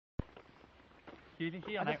excuse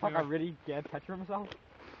me, see on I it. took a really good picture of myself.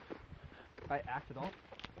 By accident.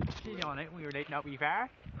 See on it, we were lighting up wee fire.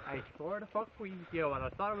 I swore the fuck we, you know what, I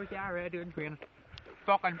thought it was the area doing training.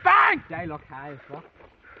 Fucking bang! I look high as fuck.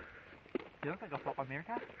 You look like a fucking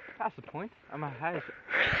meerkat. That's the point. I'm a high as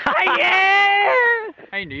Yeah!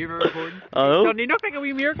 I knew you were recording. Oh. Doesn't he look like a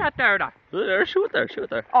wee meerkat there, that? There, show it there, show it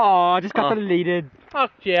there. Oh, I just got Oh. deleted. Oh,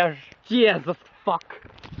 cheers. Jesus fuck.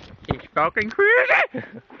 He's fucking crazy!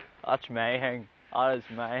 That's my hang. That is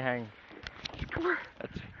my hang.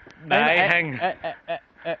 That's I'm- my hang.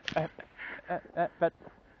 But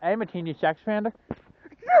I'm a teeny sex offender.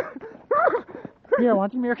 Here,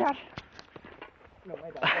 want you, meerkat? No, my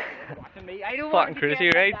God. Watching me. I don't Fucking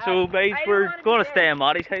crazy, right? So, guys, we're gonna stay at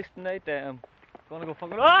Maddie's house tonight. Gonna go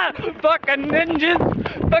fucking. Ah! Fucking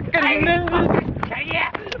ninjas! Fucking ninjas!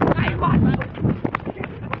 Yeah! I want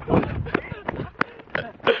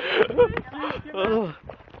Oh.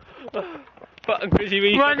 Fucking crazy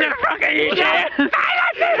wee. What the fuck are you doing?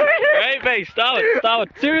 Right, mate, stop it, stop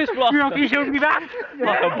it. Serious block. You showed me back.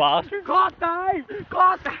 Fucking bastard. God damn!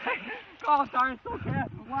 God damn! God damn! So clever.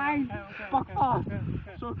 Why? Fuck off.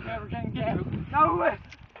 So clever. Getting down. No way.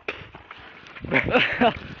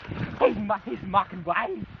 He's mocking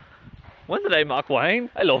wine. When did I mock wine?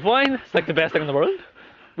 I love wine. It's like the best thing in the world.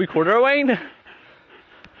 We quarter our wine.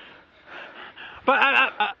 But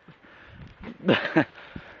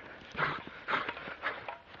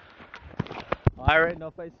Alright,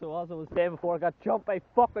 no face. So as I was saying before, I got jumped by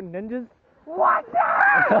fucking ninjas. What?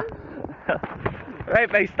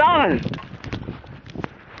 Right, mate, stop it.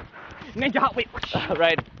 Ninja Hot Wheels.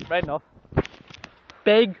 Right enough.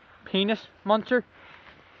 big penis monster.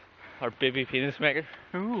 Our baby penis maker.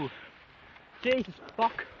 Ooh. Jesus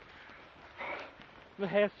fuck. My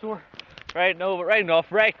head's sore. Right, no, but right enough,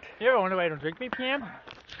 right. You ever wonder why I don't drink BPM?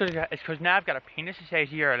 It's because now I've got a penis the size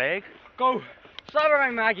of your leg. Go. Stop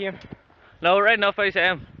around my game. No, right enough, I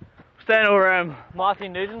say staying over Marty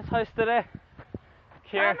Nugent's house today.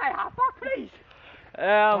 Here. My hot dog, please.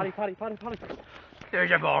 Potty.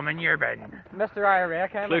 There's a bomb in your bed. Mr. IRA,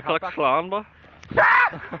 can Blue Klux Klan, but.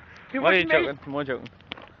 You Why are you watching me? joking? I'm only joking.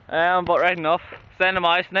 But right enough, staying in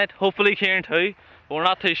my house tonight. Hopefully Kieran too, but we're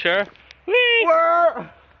not too sure. Whee! Where?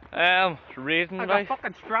 Reading I like. got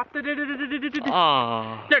fucking strapped.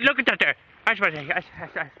 Ah. Look at that there. That's what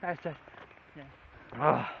I say.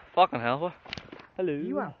 Ah, fucking hell, what? Hello.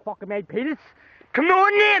 You want a fucking made penis? Come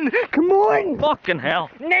on in! Come on! Fucking hell.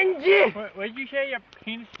 Ninja! What did you say? Your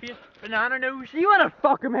penis face banana nose? You want a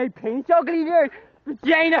fucking made penis? Ugly there!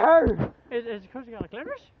 Vagina her! Is it because you got a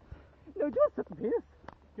clitoris? No, just a penis.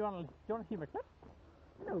 You wanna see my clip?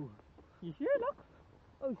 No. You sure? Look.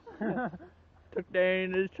 Oh, shit. Took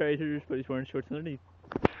down his trousers, but he's wearing shorts underneath.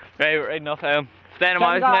 Right enough. Staying in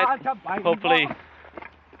my house tonight.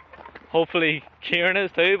 Hopefully Kieran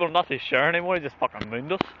is too, but I'm not too sure anymore. He just fucking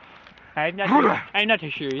mooned us. I'm not too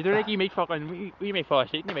sure either. Like you make fucking, we make fall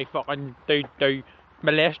asleep and you make fucking do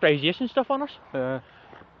molestation stuff on us.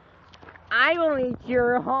 I will eat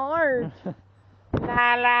your heart.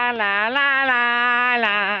 La la la la la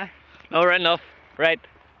la. No, right enough. Right.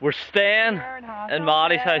 We're staying in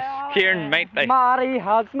Marty's house. Kieran might be. Marty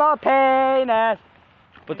hugs my penis.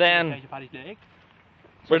 But then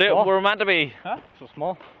So small. we're meant to be. Huh? So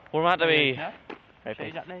small. We're meant to be. Yeah. Right,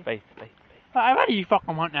 Say that leg. bye. What do you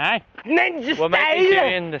fucking want now? Ninja We're meant to be style.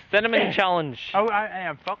 doing the cinnamon challenge. Oh, I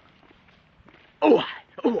am fuck. Oh.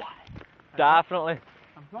 Definitely.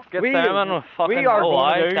 I'm fuck. Get We- cinnamon with fucking. we are oh,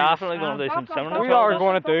 going to I do- definitely going to do some cinnamon We challenge. are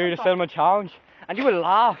going to do the cinnamon challenge, and you will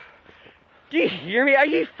laugh. Do you hear me? Are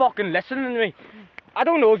you fucking listening to me? I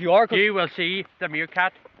don't know if you are. Cause You will see the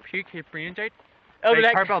meerkat puke his brains out. it'll be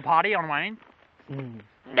Like like, purple potty on wine. you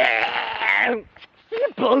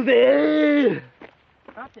bloody.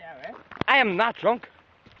 That's it, eh? I am not drunk.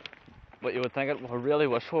 What you would think it. I really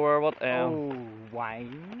wish we were, but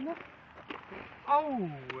Wine.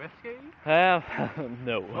 Oh, whiskey. no.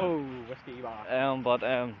 Oh, whiskey bar. No,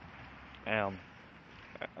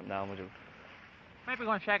 I'm joking. Might be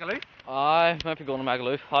going to Shagaloo. I might be going to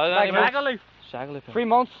Magaluf. How Magaluf. Shagaloo. Shagaluf. 3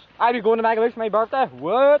 months. I'll be going to Magaluf for my birthday.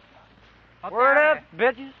 What? Up Word there, up,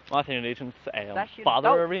 bitches. Matthew Nugent's That shit is father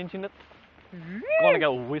dope. arranging it. Gonna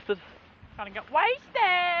get wasted. Gonna get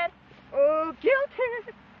wasted. Oh,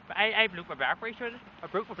 guilty. I broke my Blackberry, shouldn't I? I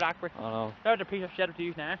broke my Blackberry. I know. That was a piece of shit to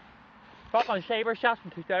use now. Fucking saber shots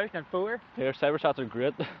from 2004. Here, cyber shots are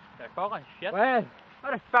great. They're fucking shit. Well,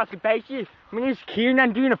 what a fucking base you. My name's Kieran,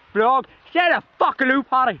 I'm doing a vlog. Shut the fucking loop,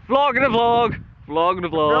 Harry. Vlogging a vlog. Vlogging a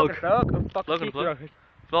vlog. Vlog. Vlogging a vlog.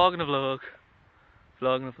 Vlogging a vlog.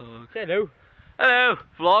 Vlogging a vlog. Say hello. Hello.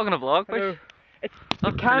 Vlogging a vlog, Hello. boys. It's Oh,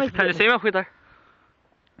 mechanics. can you see me up with there?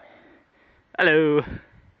 Hello.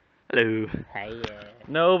 Hello. Hey,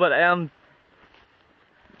 No, but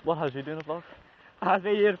what has you doing a vlog? Has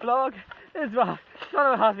me doing a vlog? This is what.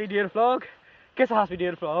 Son of a has me doing a vlog. Guess what has me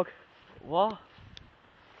doing a vlog? What?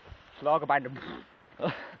 Vlog about them.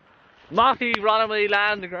 Marty randomly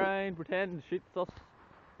laying on the ground, pretending to shoot us.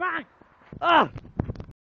 Bang! Ah!